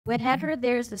Whenever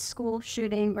there's a school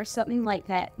shooting or something like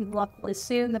that, you will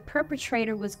assume the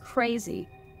perpetrator was crazy.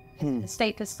 The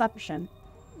state assumption.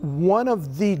 One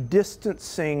of the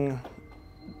distancing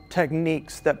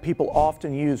techniques that people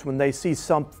often use when they see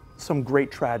some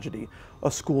great tragedy, a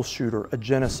school shooter, a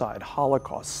genocide,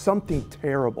 Holocaust, something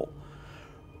terrible,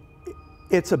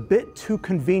 it's a bit too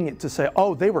convenient to say,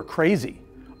 oh, they were crazy.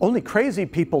 Only crazy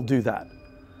people do that.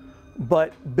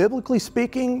 But biblically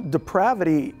speaking,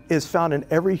 depravity is found in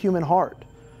every human heart.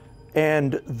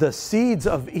 And the seeds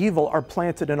of evil are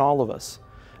planted in all of us.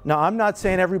 Now, I'm not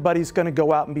saying everybody's going to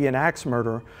go out and be an axe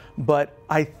murderer, but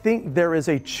I think there is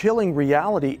a chilling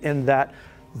reality in that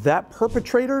that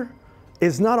perpetrator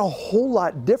is not a whole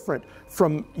lot different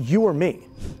from you or me.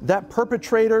 That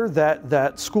perpetrator,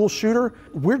 that school shooter,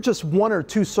 we're just one or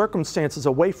two circumstances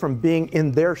away from being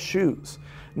in their shoes.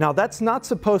 Now, that's not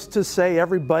supposed to say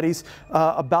everybody's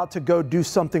about to go do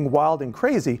something wild and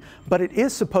crazy, but it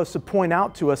is supposed to point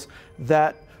out to us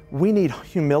that we need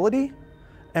humility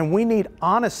and we need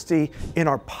honesty in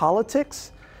our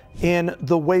politics, in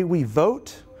the way we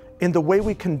vote, in the way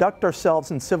we conduct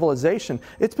ourselves in civilization.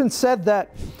 It's been said that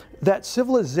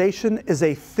civilization is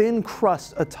a thin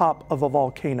crust atop of a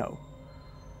volcano.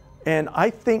 And I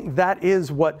think that is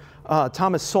what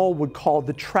Thomas Sowell would call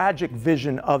the tragic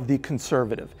vision of the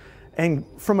conservative. And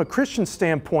from a Christian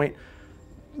standpoint,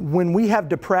 when we have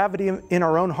depravity in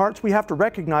our own hearts, we have to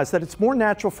recognize that it's more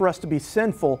natural for us to be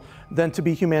sinful than to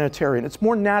be humanitarian. It's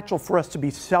more natural for us to be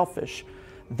selfish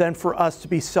than for us to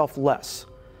be selfless.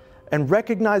 And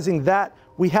recognizing that,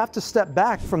 we have to step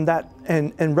back from that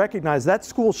and recognize that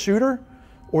school shooter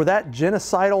or that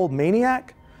genocidal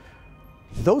maniac,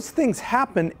 those things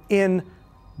happen in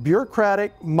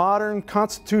bureaucratic, modern,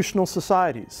 constitutional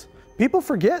societies. People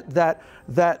forget that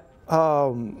the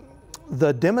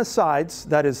democides,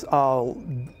 that is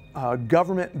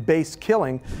government-based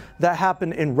killing, that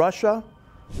happened in Russia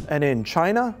and in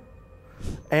China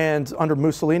and under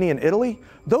Mussolini in Italy,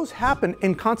 those happen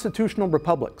in constitutional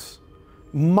republics,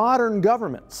 modern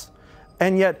governments,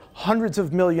 and yet hundreds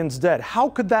of millions dead. How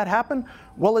could that happen?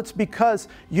 Well, it's because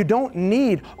you don't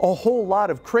need a whole lot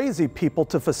of crazy people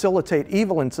to facilitate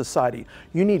evil in society.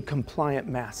 You need compliant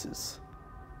masses.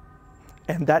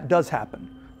 And that does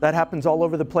happen. That happens all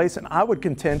over the place, and I would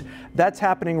contend that's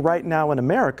happening right now in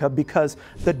America because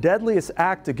the deadliest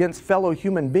act against fellow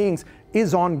human beings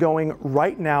is ongoing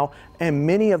right now, and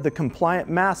many of the compliant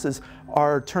masses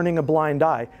are turning a blind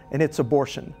eye, and it's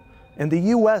abortion. In the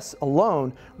U.S.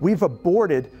 alone, we've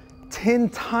aborted 10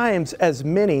 times as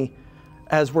many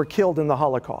as were killed in the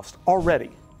Holocaust already,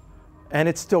 and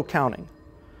it's still counting.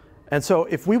 And so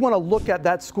if we want to look at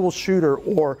that school shooter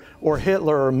or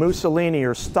Hitler or Mussolini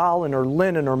or Stalin or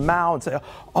Lenin or Mao and say,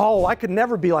 oh, I could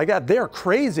never be like that, they're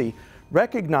crazy,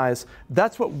 recognize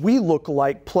that's what we look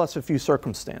like plus a few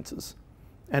circumstances.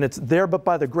 And it's there but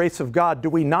by the grace of God do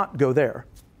we not go there.